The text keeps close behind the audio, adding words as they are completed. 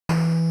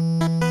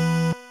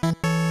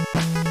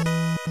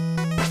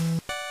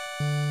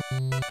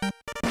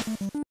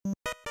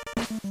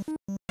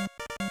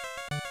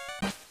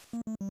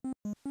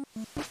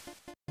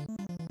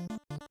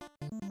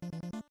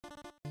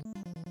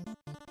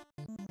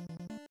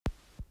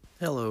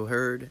Hello,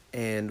 Herd,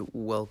 and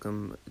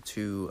welcome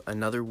to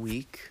another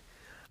week,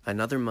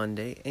 another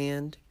Monday,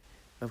 and,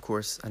 of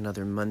course,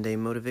 another Monday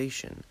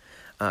motivation.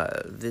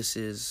 This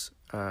is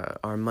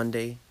our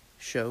Monday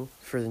show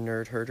for the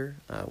Nerd Herder,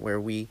 where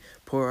we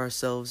pour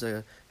ourselves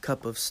a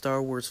cup of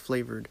Star Wars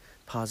flavored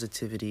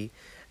positivity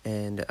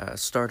and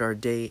start our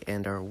day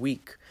and our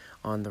week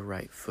on the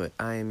right foot.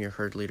 I am your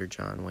herd leader,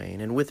 John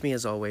Wayne, and with me,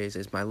 as always,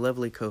 is my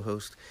lovely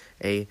co-host,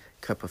 A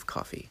Cup of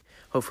Coffee.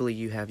 Hopefully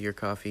you have your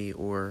coffee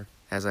or,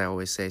 as I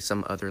always say,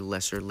 some other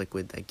lesser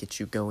liquid that gets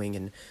you going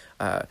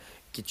and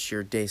gets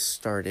your day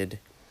started.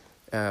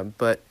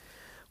 But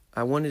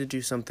I wanted to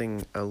do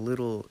something a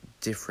little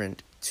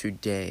different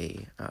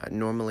today.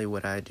 Normally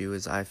what I do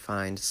is I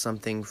find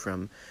something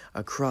from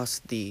across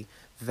the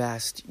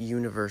vast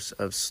universe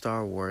of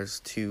Star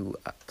Wars to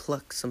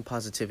pluck some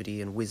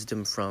positivity and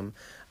wisdom from,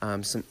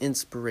 some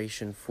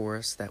inspiration for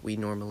us that we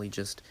normally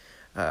just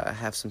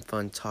have some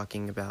fun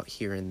talking about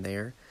here and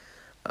there.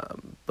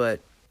 But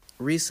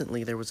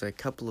recently there was a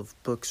couple of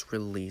books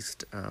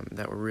released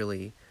that were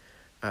really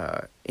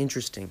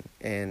interesting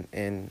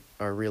and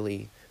are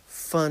really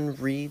fun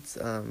reads.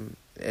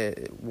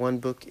 One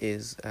book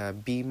is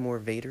Be More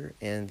Vader,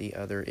 and the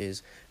other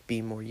is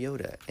Be More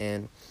Yoda.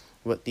 And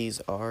what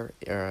these are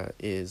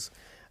is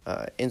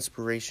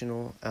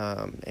inspirational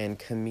and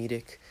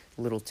comedic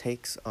little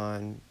takes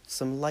on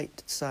some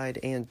light side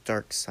and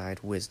dark side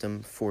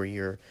wisdom for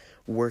your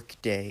work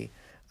day.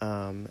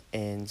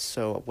 And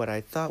so what I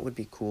thought would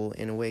be cool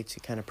in a way to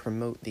kind of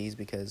promote these,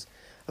 because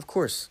of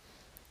course,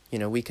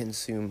 we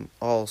consume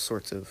all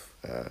sorts of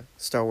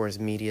Star Wars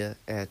media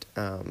at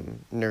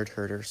Nerd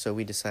Herder, so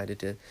we decided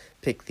to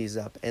pick these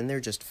up, and they're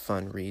just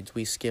fun reads.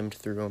 We skimmed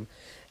through them,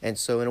 and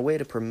so in a way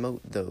to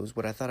promote those,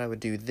 what I thought I would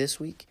do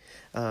this week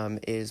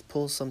is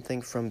pull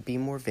something from Be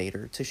More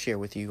Vader to share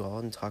with you all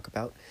and talk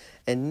about,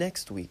 and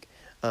next week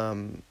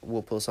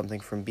we'll pull something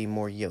from Be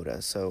More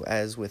Yoda. So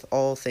as with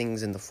all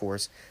things in the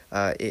Force,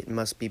 it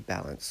must be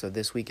balanced. So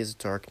this week is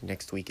dark,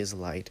 next week is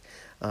light.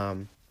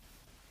 And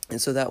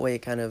so that way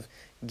it kind of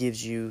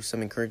gives you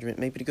some encouragement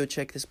maybe to go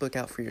check this book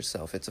out for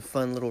yourself. It's a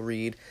fun little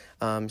read,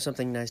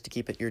 something nice to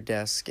keep at your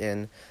desk.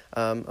 And,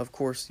 of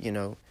course,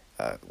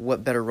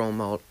 what better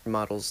role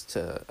models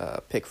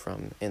to pick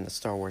from in the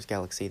Star Wars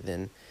galaxy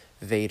than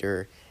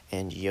Vader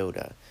and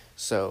Yoda.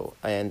 So,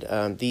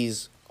 and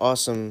these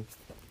awesome,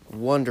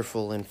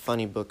 wonderful, and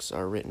funny books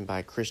are written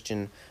by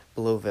Christian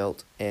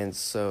Blovelt. And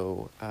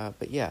so,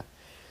 but yeah,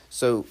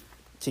 so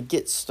to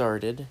get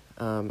started,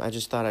 I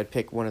just thought I'd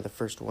pick one of the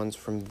first ones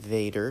from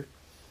Vader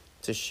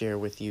to share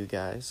with you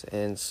guys.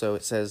 And so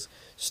it says,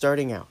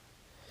 starting out,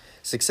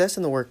 success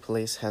in the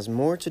workplace has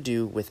more to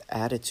do with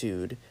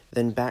attitude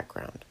than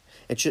background.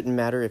 It shouldn't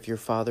matter if your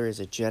father is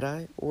a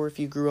Jedi or if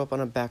you grew up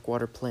on a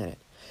backwater planet.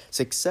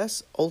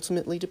 Success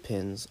ultimately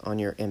depends on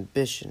your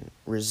ambition,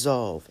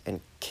 resolve,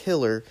 and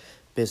killer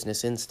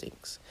business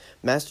instincts.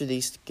 Master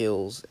these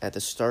skills at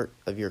the start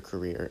of your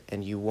career,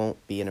 and you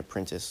won't be an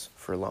apprentice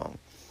for long.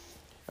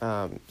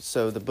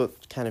 So the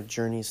book kind of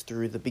journeys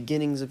through the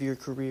beginnings of your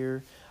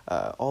career,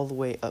 all the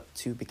way up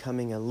to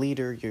becoming a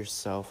leader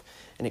yourself,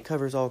 and it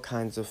covers all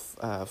kinds of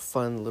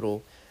fun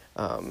little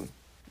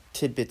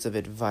tidbits of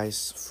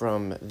advice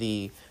from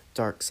the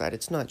dark side.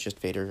 It's not just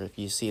Vader.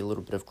 You see a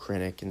little bit of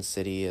Krennic and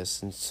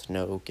Sidious and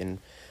Snoke and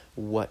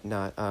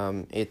whatnot.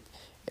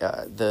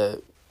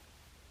 The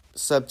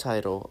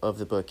subtitle of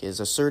the book is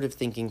Assertive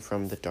Thinking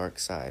from the Dark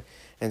Side,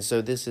 and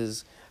so this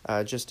is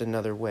just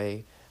another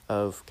way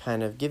of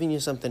kind of giving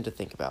you something to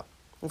think about.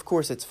 Of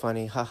course, it's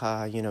funny,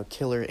 haha,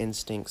 killer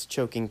instincts,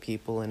 choking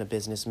people in a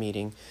business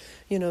meeting.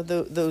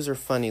 Those are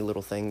funny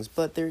little things,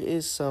 but there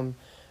is some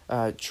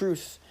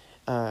truth.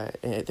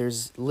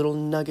 There's little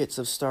nuggets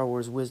of Star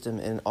Wars wisdom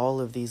in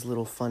all of these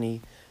little funny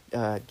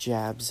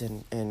jabs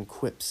and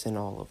quips and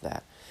all of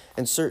that.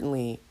 And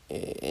certainly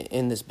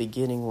in this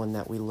beginning one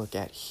that we look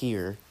at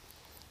here,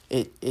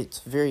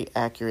 it's very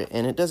accurate,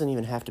 and it doesn't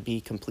even have to be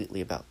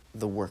completely about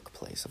the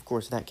workplace. Of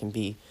course, that can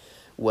be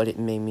what it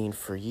may mean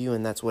for you,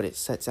 and that's what it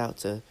sets out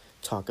to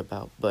talk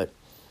about. But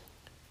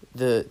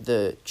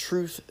the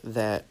truth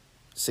that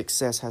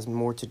success has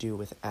more to do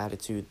with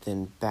attitude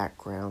than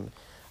background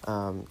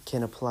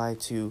can apply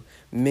to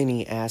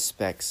many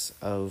aspects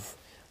of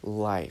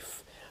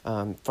life.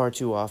 Far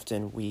too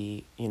often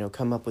we,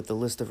 come up with the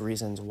list of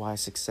reasons why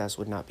success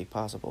would not be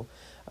possible,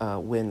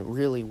 when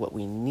really what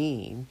we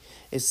need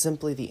is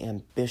simply the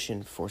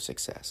ambition for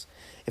success.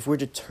 If we're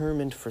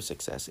determined for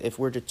success, if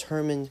we're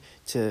determined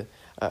to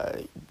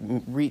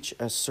reach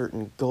a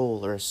certain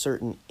goal or a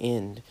certain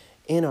end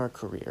in our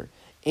career,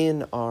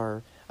 in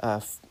our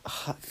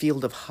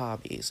field of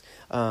hobbies,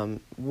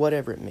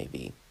 whatever it may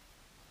be,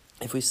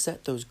 if we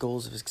set those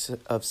goals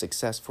of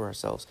success for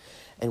ourselves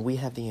and we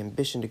have the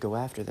ambition to go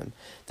after them,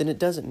 then it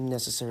doesn't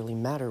necessarily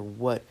matter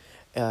what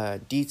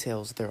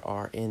details there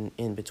are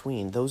in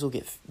between. Those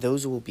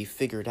will be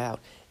figured out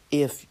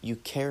if you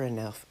care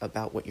enough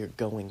about what you're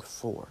going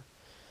for.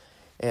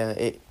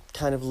 It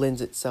kind of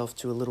lends itself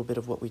to a little bit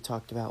of what we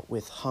talked about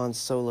with Han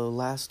Solo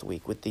last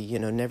week with the,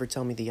 never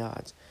tell me the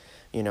odds.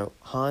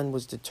 Han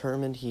was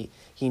determined. He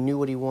knew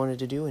what he wanted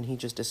to do, and he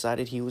just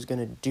decided he was going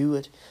to do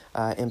it,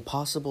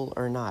 impossible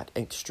or not,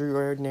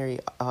 extraordinary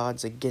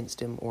odds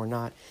against him or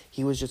not.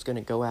 He was just going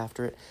to go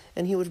after it,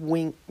 and he would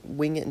wing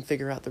it and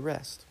figure out the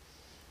rest.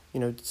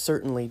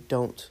 Certainly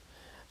don't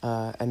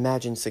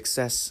imagine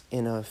success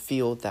in a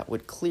field that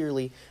would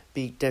clearly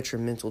be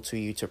detrimental to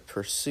you to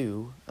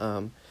pursue,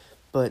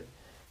 but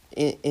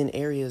in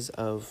areas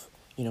of,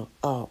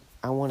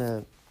 I want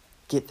to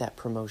get that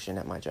promotion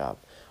at my job,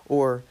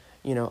 or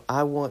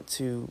I want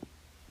to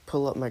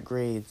pull up my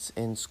grades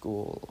in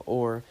school,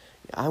 or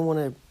I want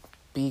to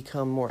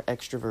become more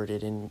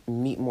extroverted and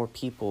meet more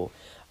people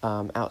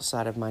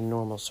outside of my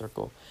normal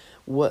circle.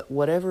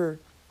 Whatever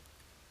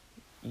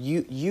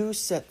you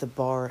set the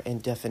bar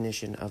and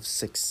definition of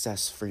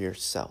success for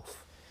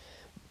yourself,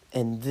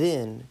 and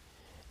then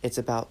it's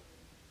about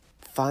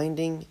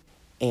finding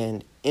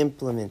and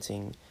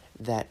implementing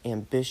that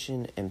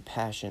ambition and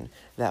passion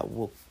that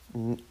will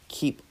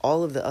keep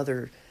all of the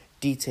other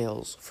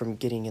details from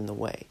getting in the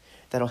way.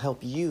 That'll help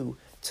you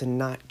to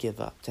not give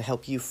up, to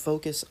help you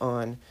focus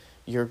on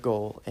your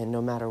goal, and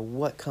no matter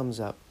what comes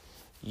up,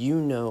 you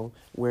know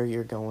where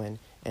you're going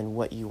and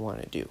what you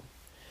want to do.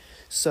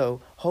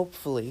 So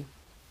hopefully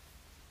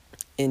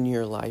in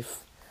your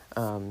life,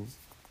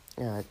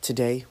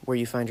 today, where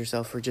you find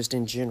yourself, or just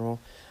in general,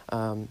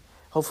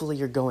 hopefully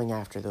you're going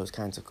after those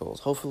kinds of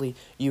goals. Hopefully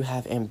you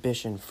have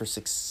ambition for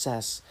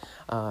success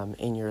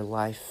in your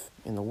life,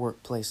 in the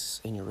workplace,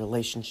 in your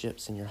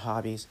relationships, in your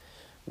hobbies,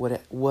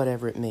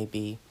 whatever it may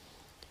be.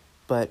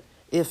 But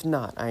if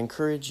not, I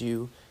encourage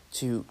you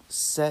to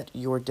set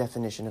your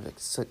definition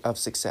of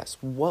success.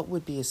 What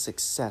would be a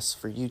success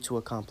for you to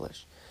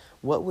accomplish?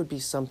 What would be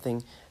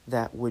something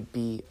that would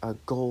be a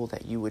goal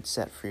that you would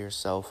set for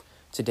yourself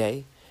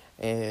today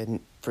and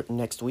for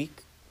next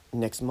week,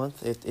 next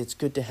month? It's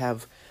good to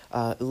have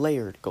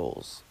layered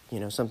goals.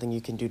 Something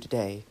you can do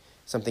today,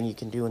 something you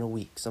can do in a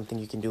week, something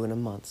you can do in a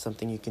month,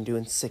 something you can do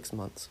in 6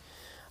 months.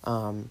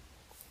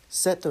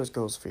 Set those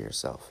goals for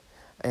yourself.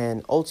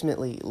 And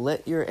ultimately,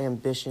 let your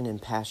ambition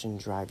and passion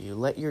drive you.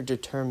 Let your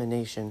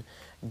determination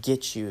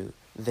get you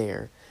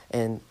there.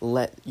 And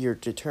let your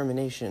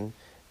determination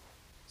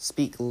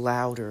speak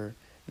louder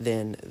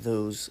than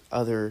those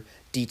other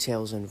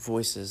details and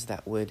voices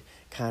that would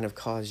kind of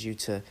cause you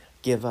to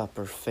give up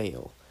or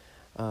fail.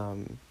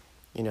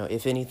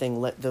 If anything,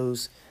 let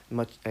those,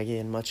 much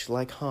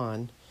like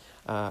Han,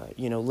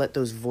 let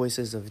those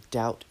voices of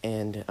doubt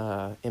and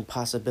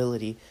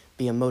impossibility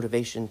be a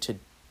motivation to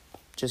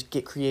just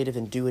get creative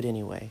and do it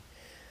anyway.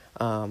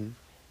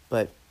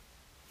 But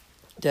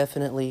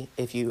definitely,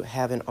 if you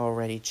haven't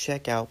already,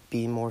 check out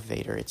Be More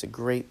Vader. It's a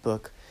great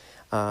book.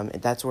 And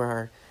that's where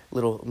our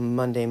little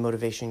Monday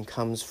motivation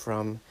comes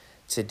from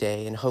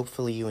today, and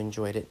hopefully you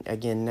enjoyed it.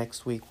 Again,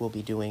 next week we'll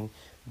be doing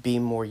Be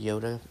More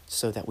Yoda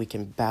so that we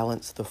can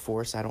balance the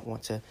Force. I don't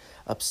want to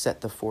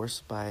upset the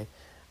Force by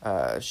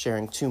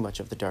sharing too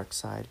much of the dark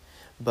side.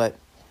 But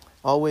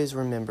always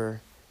remember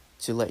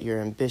to let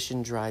your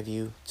ambition drive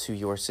you to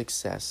your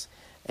success.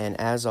 And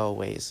as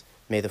always,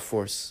 may the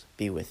Force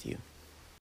be with you.